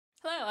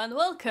and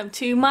welcome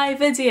to my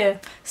video.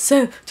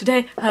 So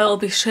today I will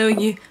be showing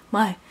you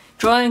my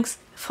drawings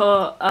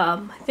for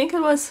I think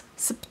it was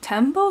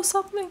September or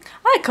something.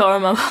 I can't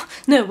remember.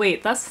 No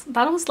wait, that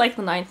was like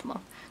the 9th month.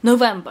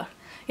 November.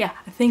 Yeah,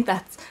 I think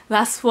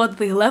that's what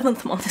the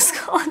 11th month is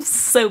called. I'm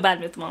so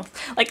bad with months.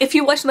 Like if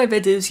you watch my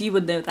videos you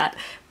would know that.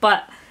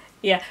 But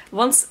yeah,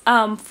 once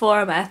for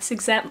a maths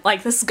exam,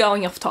 like this is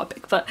going off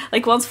topic, but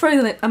like once for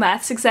a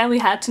maths exam we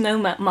had to know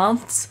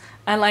months.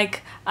 And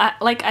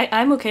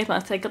I'm okay at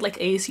maths, I get like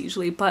A's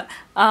usually, but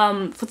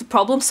for the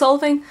problem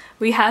solving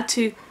we had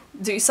to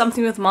do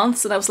something with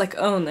months and I was like,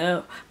 oh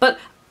no. But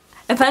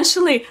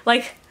eventually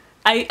like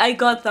I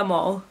got them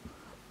all.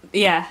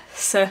 Yeah,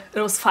 so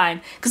it was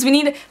fine. Because we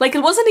needed, like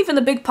it wasn't even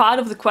a big part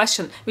of the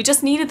question. We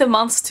just needed the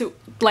months to,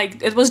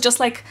 like, it was just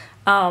like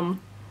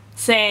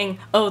saying,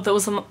 oh, there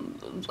was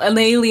an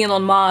alien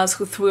on Mars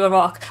who threw a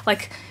rock.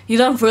 Like, you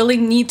don't really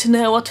need to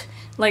know what,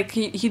 like,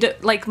 you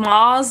don't, like,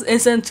 Mars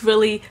isn't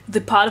really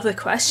the part of the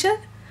question.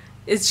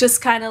 It's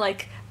just kind of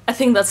like a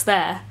thing that's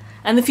there.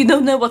 And if you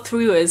don't know what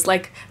through is,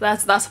 like,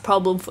 that's a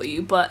problem for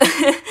you. But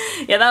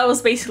yeah, that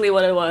was basically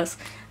what it was.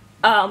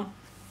 But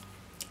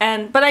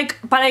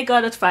I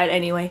got it right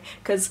anyway,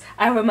 because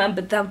I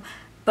remembered them.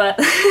 But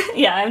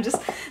yeah, I'm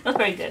just not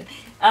very good.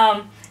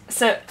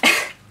 So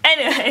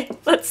anyway,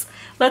 let's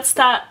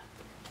start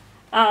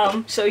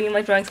showing you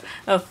my drawings.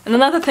 Oh, and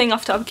another thing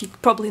off topic, you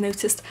probably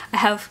noticed, I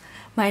have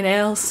my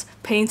nails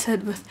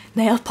painted with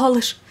nail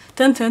polish.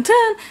 Dun dun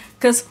dun!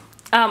 Because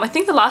I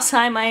think the last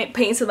time I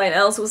painted my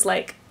nails was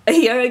like a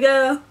year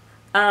ago.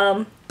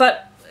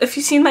 But if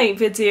you've seen my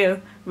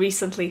video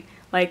recently,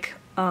 like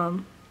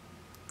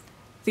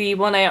the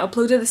one I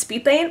uploaded, the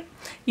speed paint,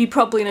 you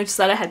probably noticed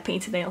that I had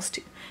painted nails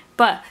too.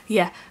 But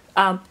yeah,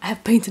 I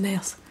have painted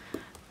nails.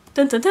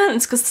 Dun dun dun!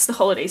 It's because it's the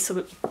holidays,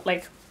 so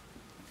like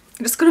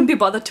I just couldn't be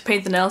bothered to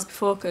paint the nails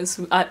before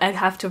because I'd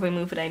have to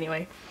remove it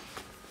anyway.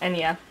 And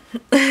yeah.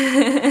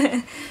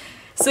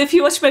 So if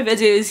you watch my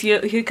videos,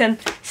 you can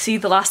see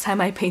the last time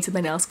I painted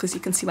my nails because you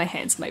can see my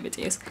hands in my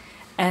videos.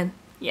 And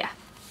yeah.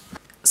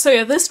 So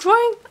yeah, this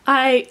drawing,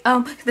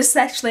 this is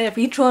actually a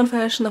redrawn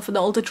version of an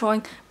older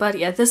drawing, but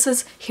yeah, this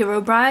is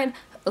Herobrine,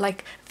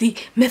 like the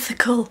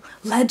mythical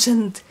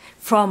legend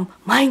from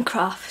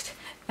Minecraft.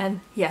 And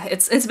yeah,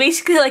 it's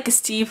basically like a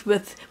Steve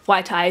with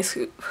white eyes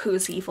who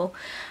is evil.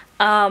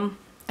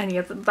 And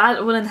yeah,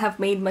 that wouldn't have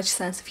made much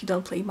sense if you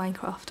don't play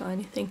Minecraft or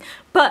anything.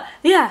 But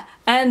yeah,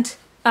 and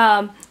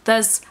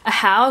there's a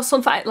house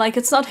on fire. Like,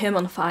 it's not him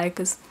on fire,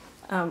 because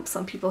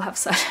some people have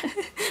said,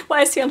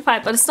 why is he on fire?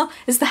 But it's not,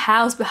 it's the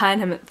house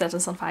behind him that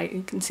is on fire.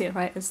 You can see it,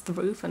 right? It's the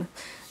roof, and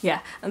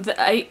yeah. And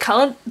I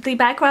colored the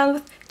background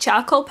with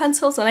charcoal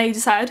pencils, and I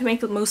decided to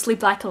make it mostly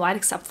black and white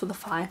except for the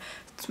fire,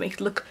 to make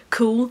it look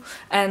cool.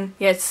 And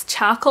yeah, it's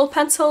charcoal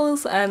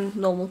pencils and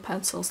normal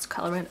pencils to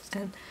color in.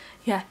 And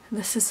yeah,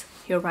 this is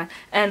Herobrine.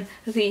 And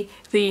the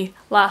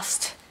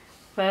last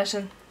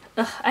version,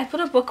 I put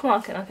a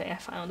bookmark in. Okay, I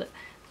found it,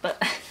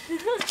 but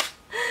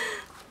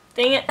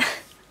dang it.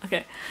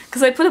 Okay,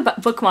 because I put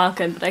a bookmark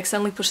in, but I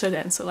accidentally pushed it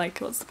in, so like,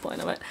 what's the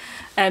point of it?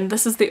 And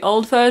this is the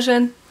old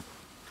version.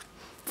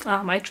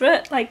 I drew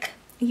it like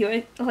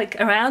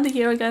around a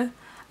year ago,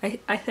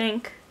 I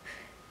think.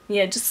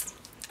 Yeah, just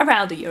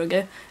around a year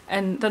ago.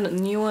 And then a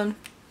new one,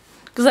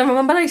 because I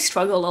remember I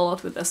struggled a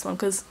lot with this one,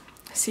 because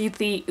see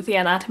the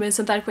anatomy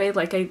isn't that great.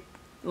 Like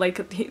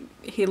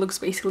he looks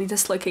basically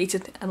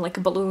dislocated and like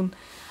a balloon.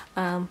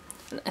 I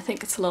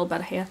think it's a little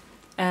better here.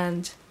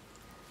 And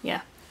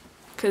yeah,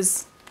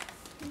 because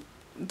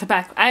the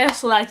back, I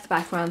also like the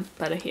background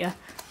better here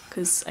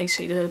because I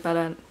shaded it better.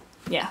 And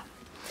yeah,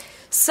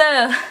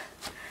 so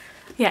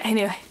yeah,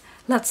 anyway,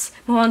 let's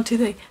move on to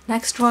the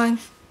next drawing.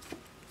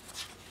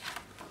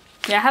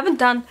 Yeah, I haven't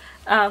done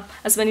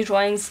as many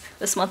drawings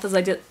this month as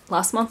I did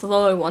last month,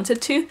 although I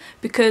wanted to,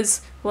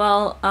 because,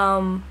 well,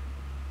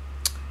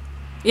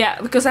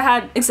 yeah, because I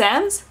had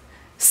exams.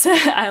 So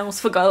I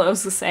almost forgot what I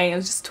was saying. I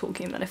was just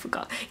talking and then I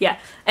forgot. Yeah,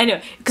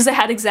 anyway, because I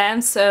had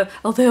exams, so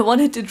although I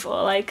wanted to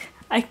draw, like,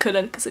 I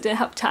couldn't because I didn't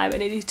have time. I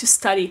needed to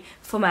study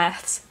for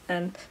maths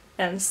and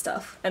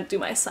stuff and do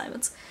my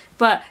assignments.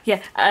 But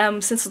yeah,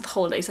 since it's the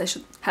holidays, I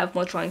should have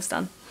more drawings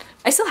done.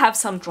 I still have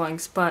some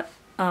drawings, but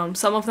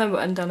some of them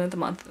weren't done in the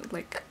month,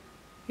 like,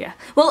 yeah.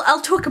 Well,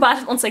 I'll talk about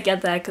it once I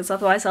get there, because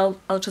otherwise I'll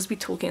just be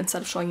talking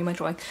instead of showing you my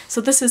drawing. So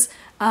this is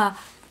an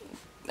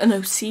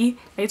OC.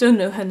 I don't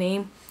know her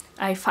name.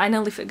 I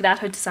finally figured out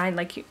her design.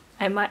 Like,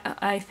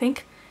 I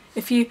think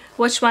if you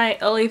watch my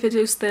early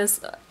videos,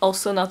 there's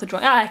also another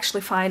drawing. I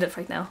actually find it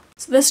right now.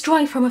 So this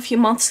drawing from a few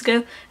months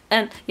ago,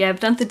 and yeah, I've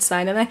done the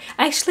design, and I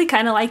actually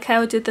kind of like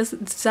how I did this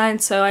design,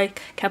 so I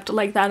kept it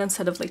like that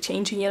instead of like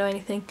changing it or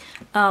anything.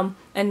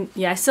 And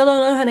yeah, I still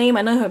don't know her name.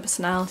 I know her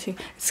personality.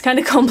 It's kind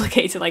of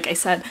complicated, like I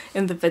said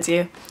in the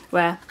video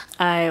where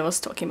I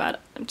was talking about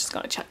it. I'm just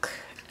gonna check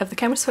if the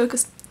camera's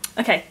focused.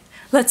 Okay,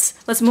 let's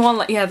move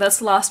on. Yeah, that's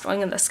the last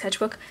drawing in the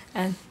sketchbook,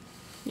 and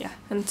yeah,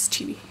 and it's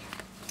chibi.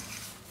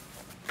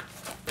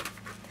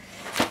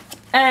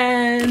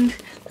 And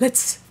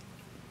let's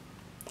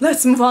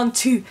move on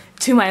to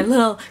my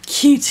little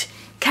cute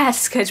cat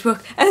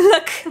sketchbook. And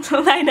look,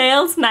 my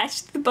nails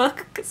match the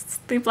book because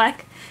the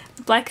black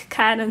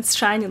cat and it's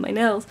shiny. My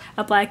nails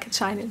are black and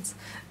shiny. It's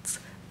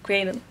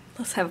great, and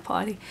let's have a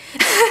party.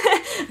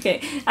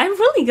 Okay, I'm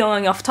really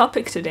going off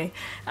topic today.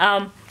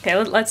 Okay,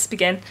 let's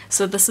begin.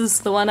 So this is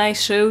the one I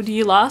showed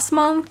you last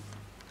month.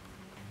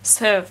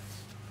 So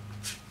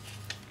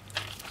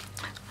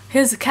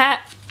here's a cat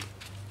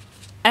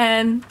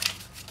and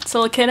it's a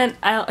little kitten.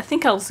 I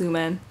think I'll zoom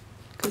in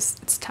because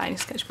it's a tiny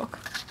sketchbook.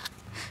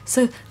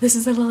 So this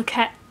is a little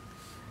cat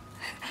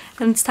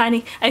and it's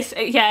tiny.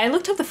 I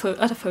looked at the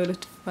photo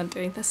when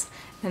doing this,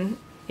 and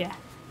yeah,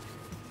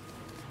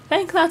 I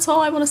think that's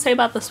all I want to say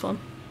about this one.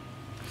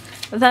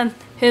 And then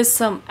here's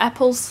some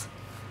apples.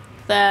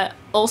 They're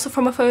also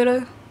from a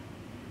photo,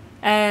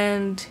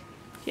 and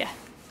yeah,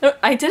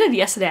 I did it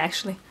yesterday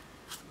actually.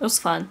 It was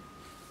fun.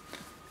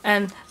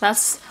 And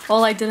that's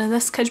all I did in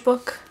this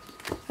sketchbook.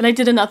 And I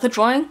did another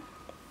drawing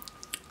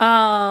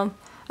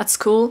at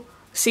school.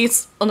 See,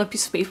 it's on a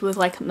piece of paper with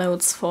like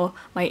notes for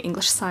my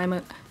English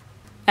assignment.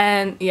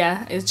 And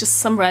yeah, it's just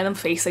some random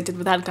face I did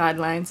without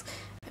guidelines.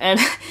 And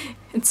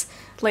it's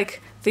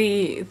like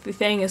the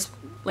thing is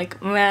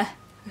like meh.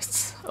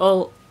 It's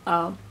all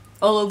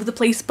over the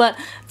place, but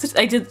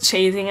I did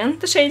shading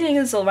and the shading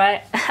is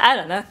alright. I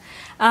don't know.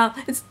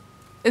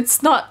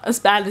 It's not as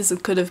bad as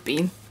it could have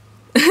been.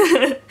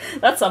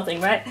 That's something,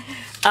 right?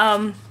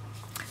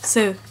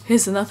 So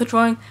here's another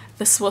drawing.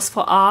 This was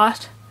for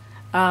art,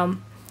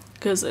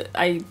 because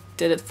I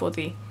did it for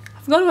the,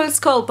 I forgot what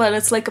it's called, but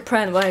it's like a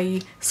print where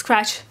you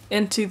scratch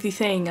into the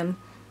thing, and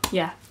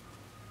yeah.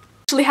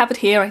 I actually have it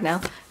here right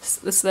now.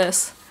 It's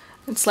this.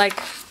 It's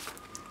like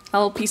a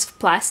little piece of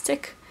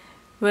plastic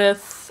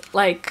with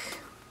like,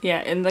 yeah,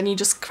 and then you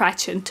just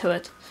scratch into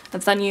it,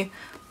 and then you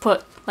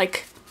put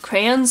like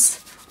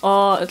crayons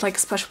or like a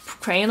special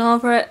crayon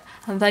over it,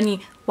 and then you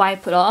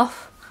wipe it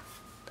off,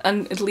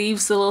 and it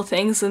leaves the little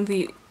things and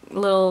the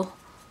little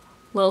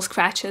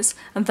scratches,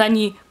 and then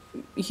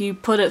you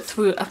put it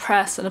through a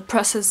press, and it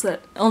presses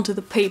it onto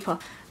the paper,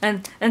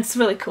 and it's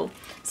really cool.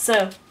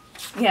 So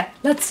yeah,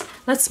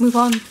 let's move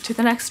on to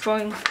the next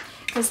drawing,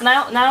 because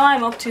now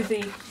I'm up to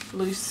the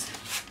loose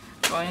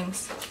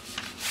drawings.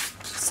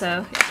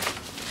 So yeah.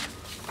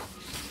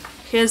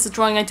 Here's the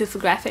drawing I did for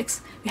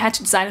graphics. We had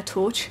to design a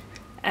torch,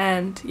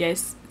 and yeah,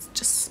 it's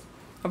just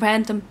a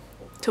random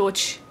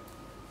torch.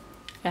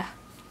 Yeah.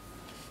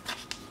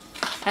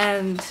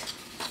 And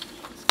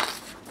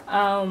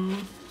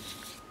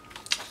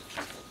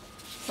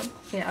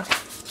yeah, okay.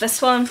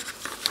 This one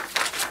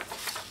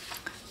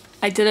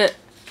I did it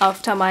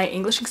after my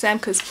English exam,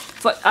 because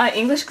for our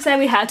English exam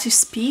we had to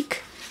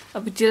speak.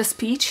 We did a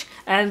speech,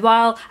 and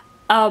while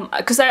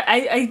because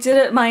I did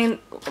it mine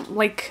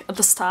like at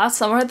the start,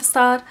 somewhere at the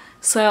start,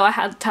 so I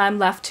had time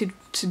left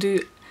to do,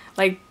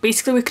 like,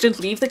 basically we couldn't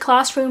leave the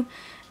classroom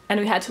and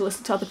we had to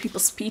listen to other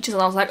people's speeches,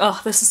 and I was like, oh,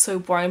 this is so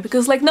boring,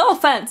 because like, no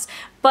offense,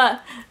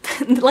 but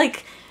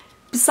like,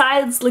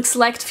 besides like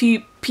select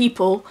few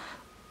people,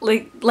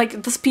 like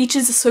the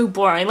speeches are so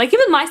boring. Like,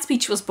 even my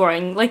speech was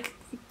boring. Like,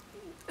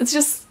 it's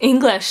just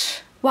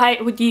English. Why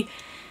would you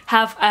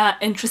have an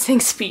interesting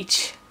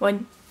speech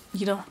when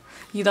you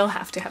don't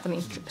have to have an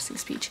interesting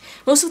speech?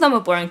 Most of them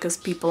are boring because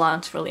people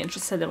aren't really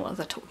interested in what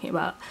they're talking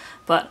about.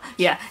 But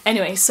yeah,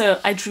 anyway, so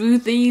I drew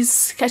these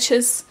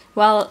sketches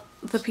while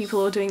the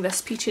people were doing their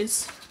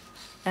speeches,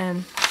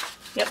 and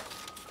yep.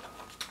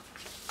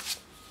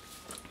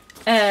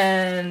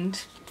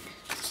 And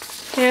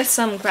here's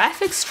some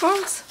graphics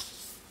drawings.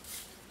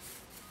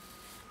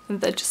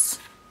 And they're just,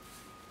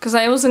 because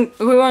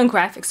we were on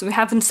graphics, so we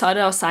haven't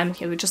started our assignment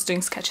here, we're just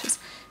doing sketches.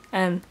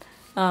 And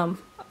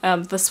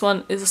this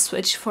one is a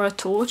switch for a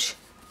torch.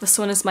 This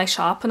one is my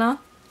sharpener.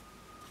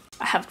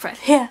 I have it right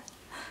here.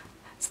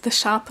 It's the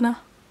sharpener.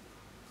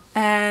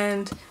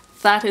 And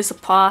that is a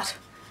part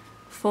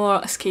for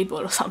a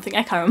skateboard or something,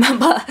 I can't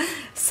remember.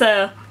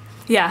 So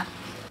yeah.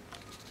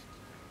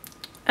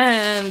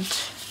 And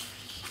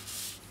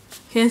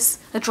here's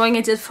a drawing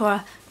I did for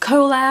a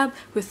collab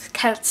with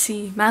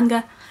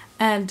Manga,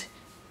 and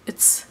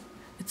it's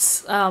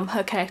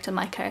her character and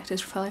my character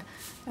is Raphael,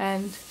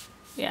 and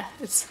yeah,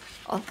 it's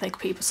on thick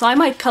paper, so I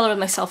might color it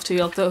myself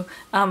too, although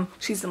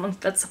she's the one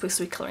that's supposed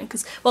to be coloring,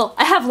 because, well,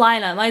 I have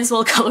liner, might as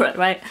well color it,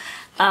 right?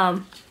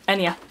 And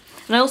yeah,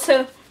 and I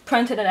also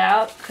printed it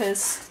out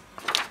because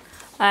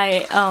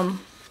I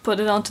put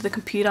it onto the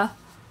computer,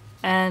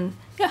 and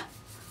yeah,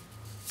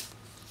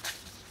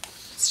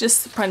 it's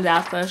just the printed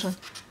out version.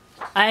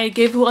 I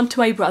gave one to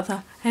my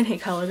brother and he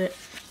colored it.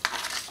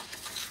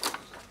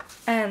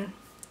 And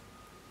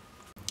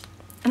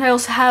I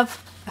also have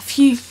a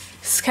few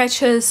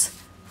sketches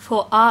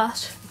for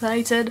art that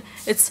I did.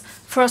 It's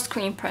for a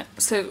screen print.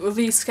 So with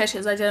these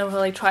sketches I didn't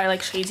really try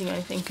like shading or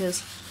anything,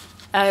 because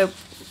I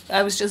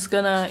was just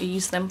gonna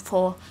use them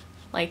for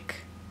like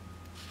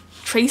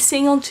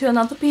tracing onto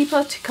another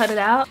paper to cut it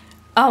out.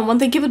 When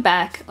they give it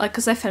back, like,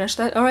 because I finished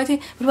it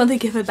already, but when they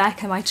give it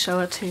back I might show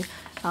it too,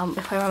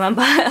 if I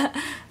remember.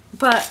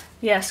 But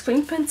yeah,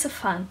 screen prints are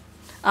fun.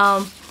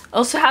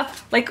 also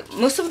have, like,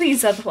 most of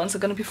these other ones are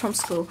gonna be from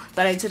school,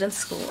 that I did in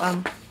school.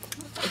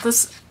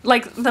 This,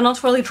 like, they're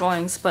not really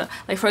drawings, but,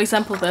 like, for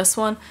example, this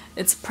one,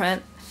 it's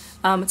print,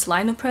 it's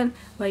lino print,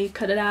 where you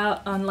cut it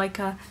out on, like,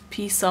 a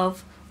piece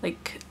of,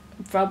 like,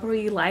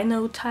 rubbery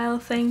lino tile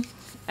thing,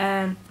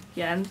 and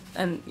yeah,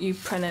 and you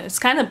print it. It's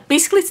kind of,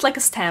 basically it's like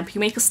a stamp.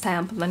 You make a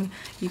stamp and then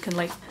you can,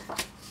 like,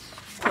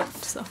 put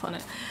stuff on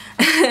it.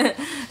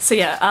 So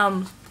yeah,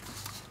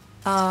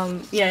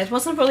 yeah, it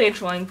wasn't really a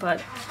drawing,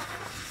 but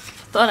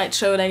thought I'd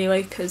show it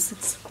anyway because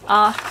it's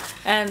art.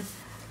 And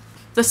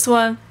this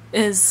one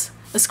is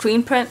a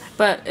screen print,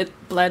 but it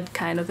bled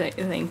kind of, the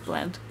ink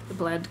bled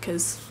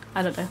because,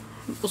 I don't know,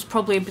 it was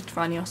probably a bit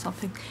runny or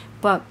something.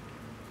 But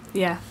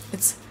yeah,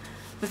 it's,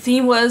 the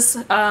theme was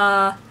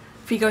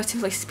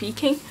figuratively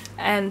speaking,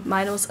 and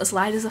mine was as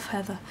light as a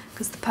feather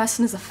because the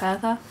person is a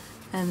feather.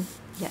 And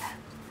yeah,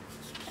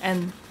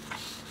 and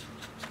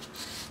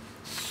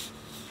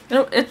you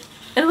know,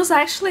 it was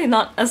actually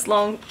not as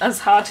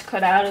hard to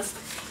cut out as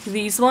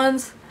these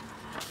ones,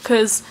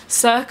 because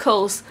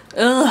circles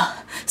are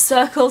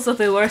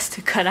the worst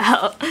to cut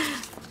out.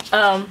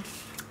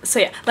 So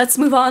yeah, let's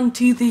move on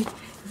to the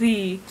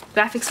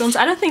graphics ones.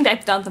 I don't think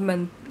I've done them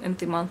in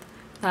the month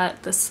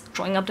that this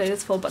drawing update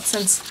is for, but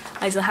since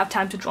I don't have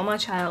time to draw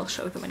much, I'll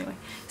show them anyway.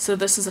 So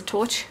this is a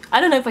torch. I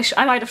don't know if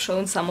I might have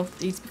shown some of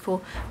these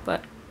before,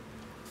 but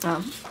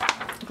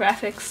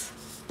graphics,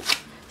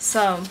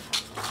 some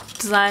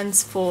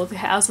designs for the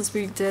houses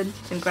we did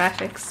in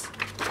graphics.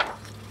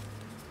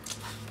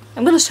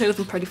 I'm gonna show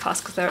them pretty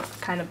fast because they're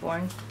kind of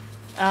boring.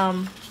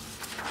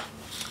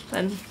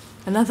 Then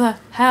another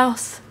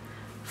house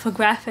for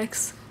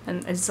graphics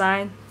and a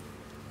design.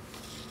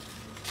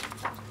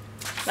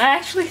 I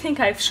actually think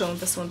I've shown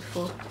this one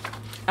before.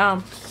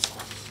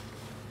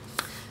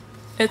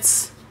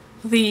 It's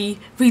the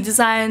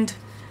redesigned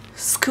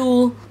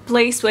school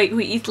place where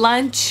we eat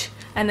lunch,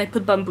 and I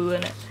put bamboo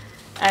in it.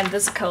 And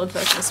there's a colored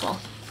version as well.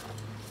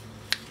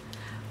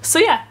 So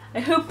yeah,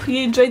 I hope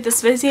you enjoyed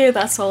this video.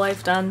 That's all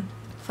I've done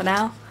for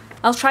now.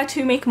 I'll try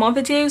to make more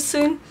videos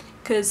soon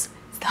because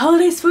the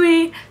holidays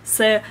free,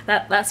 so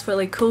that's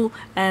really cool,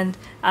 and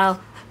I'll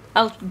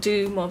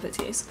do more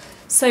videos.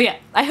 So yeah,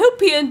 I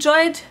hope you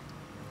enjoyed.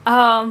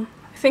 I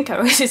think I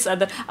already said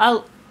that.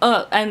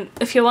 And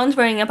if you're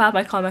wondering about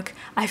my comic,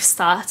 I've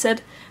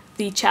started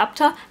the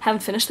chapter,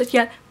 haven't finished it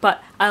yet,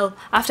 but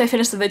after I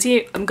finish the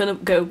video, I'm gonna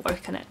go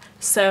work on it.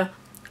 So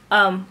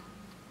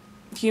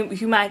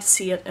you might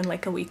see it in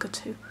like a week or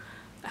two,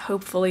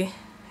 hopefully.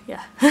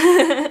 Yeah.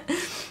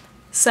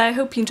 So I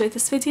hope you enjoyed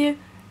this video.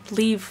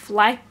 Leave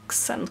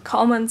likes and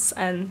comments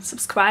and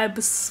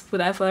subscribes,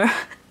 whatever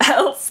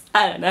else,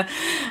 I don't know.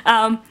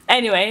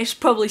 Anyway, I should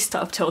probably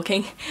stop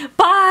talking.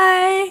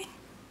 Bye!